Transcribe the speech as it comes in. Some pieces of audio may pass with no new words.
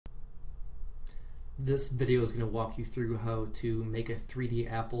This video is going to walk you through how to make a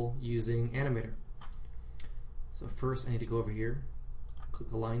 3D apple using Anim8or. So first I need to go over here, click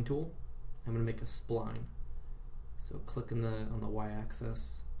the line tool. I'm going to make a spline. So click on the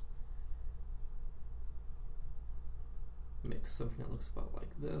y-axis, make something that looks about like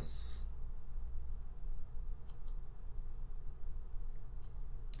this.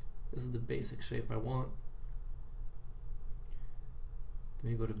 This is the basic shape I want.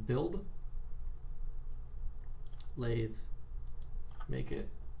 Then we go to build, lathe, make it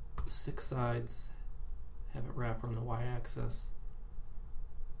 6 sides, have it wrap around the y-axis,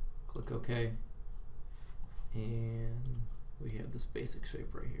 click OK, and we have this basic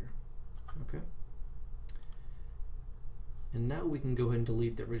shape right here. Okay. And now we can go ahead and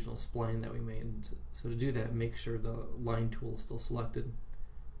delete the original spline that we made. So to do that, make sure the line tool is still selected.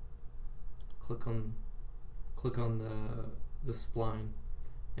 Click on the spline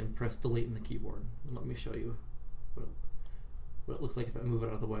and press delete in the keyboard. Let me show you what it looks like if I move it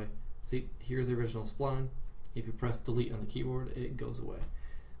out of the way. See, here's the original spline. If you press delete on the keyboard, it goes away.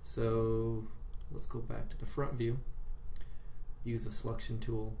 So let's go back to the front view. Use the selection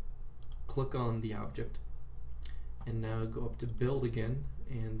tool. Click on the object. And now go up to build again.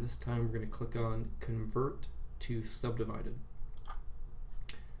 And this time we're going to click on convert to subdivided.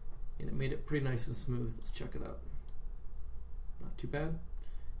 And it made it pretty nice and smooth. Let's check it out. Not too bad.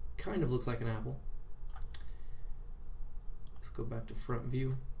 Kind of looks like an apple. Let's go back to front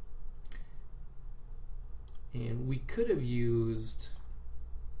view. And we could have used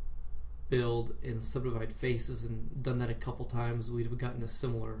build and subdivide faces and done that a couple times. We'd have gotten a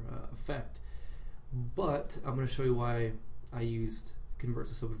similar effect. But I'm going to show you why I used convert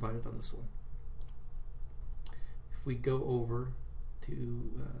to subdivided on this one. If we go over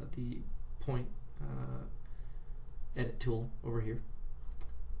to the point edit tool over here,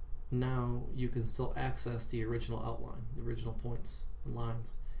 now you can still access the original outline, the original points and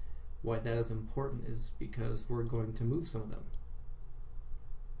lines. Why that is important is because we're going to move some of them.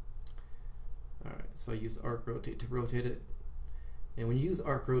 Alright, so I used arc rotate to rotate it. And when you use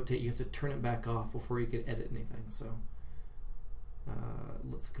arc rotate, you have to turn it back off before you can edit anything. So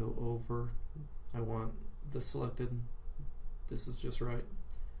let's go over. I want this selected. This is just right.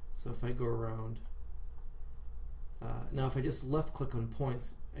 So if I go around, now if I just left click on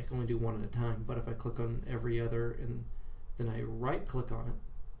points, I can only do one at a time. But if I click on every other and then I right click on it,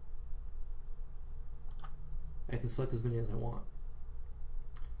 I can select as many as I want.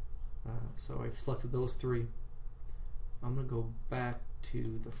 So I've selected those 3. I'm going to go back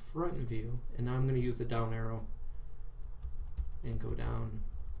to the front view, and now I'm going to use the down arrow and go down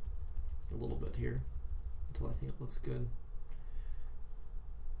a little bit here until I think it looks good.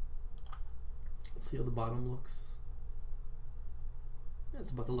 Let's see how the bottom looks. That's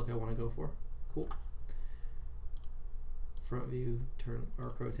about the look I want to go for. Cool. Front view, turn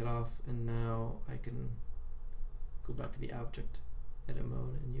arc rotate off, and now I can go back to the object edit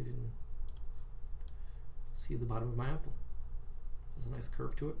mode, and you can see the bottom of my apple. There's a nice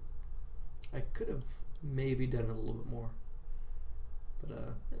curve to it. I could have maybe done a little bit more,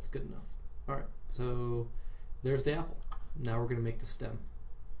 but that's good enough. Alright, so there's the apple. Now we're going to make the stem.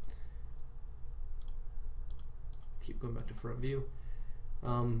 Keep going back to front view.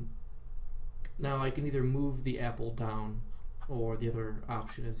 Now I can either move the apple down, or the other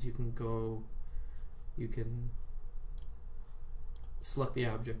option is you can select the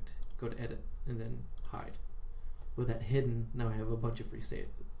object, go to edit, and then hide. With that hidden, now I have a bunch of free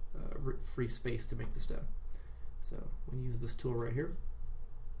space to make the stem. So I'm going to use this tool right here.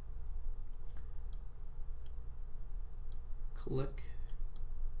 Click,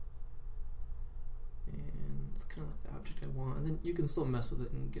 and it's kind of like the object I want, and then you can still mess with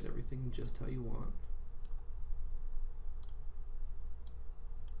it and get everything just how you want.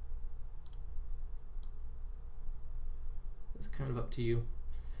 It's kind of up to you.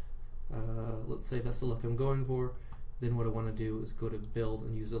 Let's say that's the look I'm going for. Then what I want to do is go to build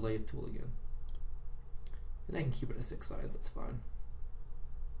and use the lathe tool again. And I can keep it at 6 sides, that's fine.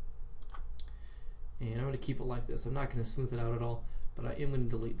 And I'm going to keep it like this. I'm not going to smooth it out at all, but I am going to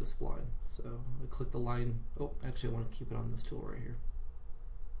delete the spline. So I click the line. Oh, actually I want to keep it on this tool right here.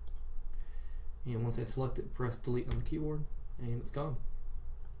 And once I select it, press delete on the keyboard, and it's gone.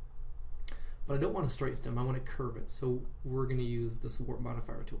 But I don't want a straight stem, I want to curve it. So we're going to use this warp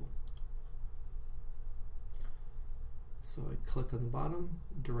modifier tool. So I click on the bottom,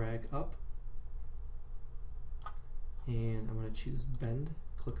 drag up, and I'm going to choose bend,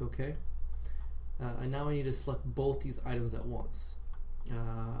 click OK. And now I need to select both these items at once.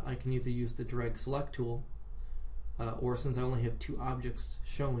 I can either use the drag select tool or since I only have 2 objects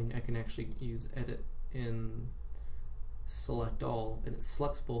showing, I can actually use edit and select all, and it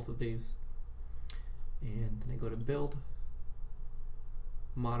selects both of these. And then I go to build,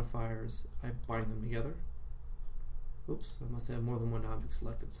 modifiers, I bind them together. Oops, I must have more than one object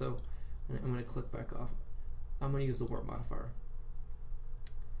selected, so I'm going to click back off. I'm going to use the warp modifier.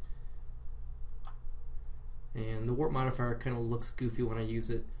 And the warp modifier kind of looks goofy when I use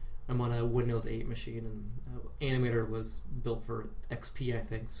it. I'm on a Windows 8 machine, and Anim8or was built for XP, I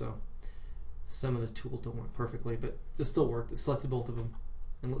think, so some of the tools don't work perfectly, but it still worked. It selected both of them,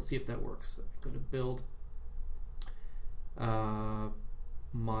 and let's see if that works. Go to build,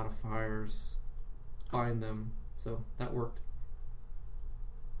 modifiers, bind them, so that worked.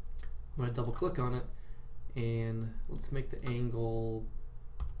 I'm going to double click on it, and let's make the angle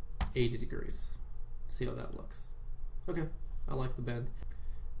 80 degrees. See how that looks. Okay, I like the bend.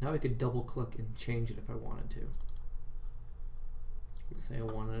 Now I could double click and change it if I wanted to. Let's say I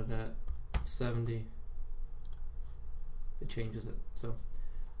wanted it at 70. It changes it. So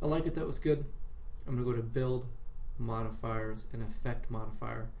I like it. That was good. I'm going to go to build, modifiers, and effect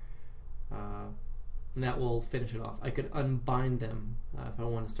modifier. And that will finish it off. I could unbind them if I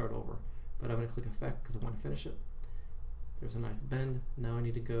want to start over, but I'm going to click effect because I want to finish it. There's a nice bend. Now I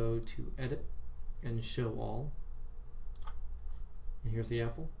need to go to edit and show all. And here's the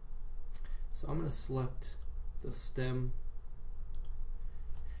apple. So I'm going to select the stem.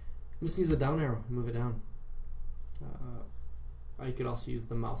 I'm just going to use a down arrow and move it down. I could also use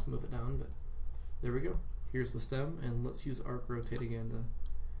the mouse and move it down, but there we go. Here's the stem, and let's use arc rotate again to.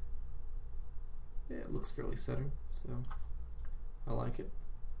 Yeah, it looks fairly centered, so I like it.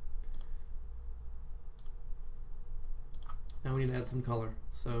 Now we need to add some color,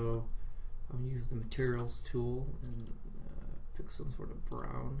 so I'm going to use the materials tool and pick some sort of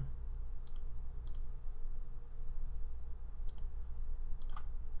brown.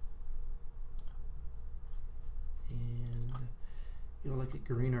 And you know, like a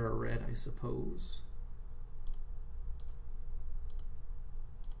green or a red, I suppose.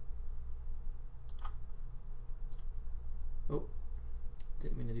 Oh,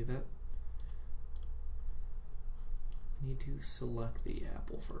 didn't mean to do that. I need to select the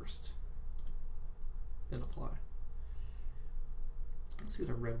apple first, then apply. Let's see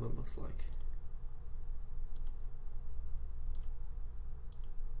what a red one looks like.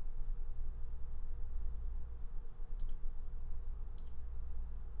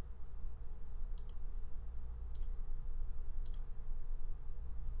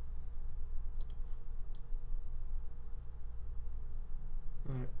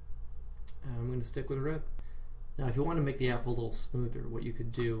 Alright, I'm going to stick with red. Now if you want to make the apple a little smoother, what you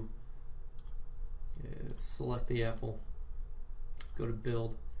could do is select the apple, go to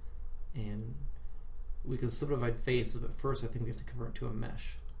build, and we can subdivide faces, but first I think we have to convert it to a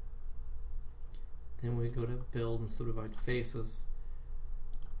mesh. Then we go to build and subdivide faces,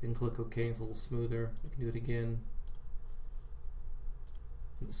 and click OK, it's a little smoother. I can do it again,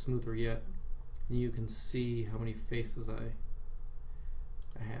 and it's smoother yet, and you can see how many faces I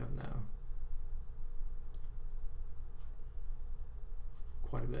have now.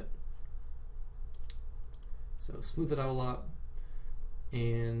 Quite a bit. So smooth it out a lot,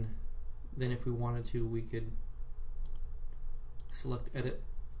 and then if we wanted to, we could select edit,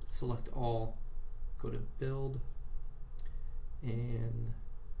 select all, go to build, and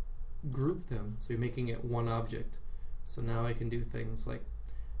group them, so you're making it one object. So now I can do things like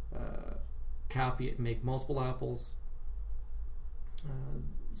copy it and make multiple apples.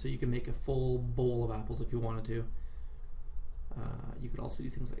 So you can make a full bowl of apples if you wanted to. You could also do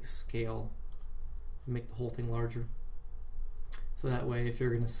things like scale, make the whole thing larger. So that way, if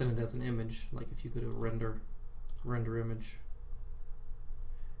you're going to send it as an image, like if you go to render image,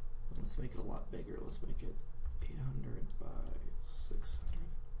 let's make it a lot bigger. Let's make it 800 by 600.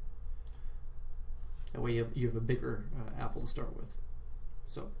 That way you have a bigger apple to start with.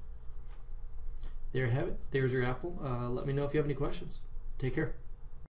 So there you have it. There's your apple. Let me know if you have any questions. Take care.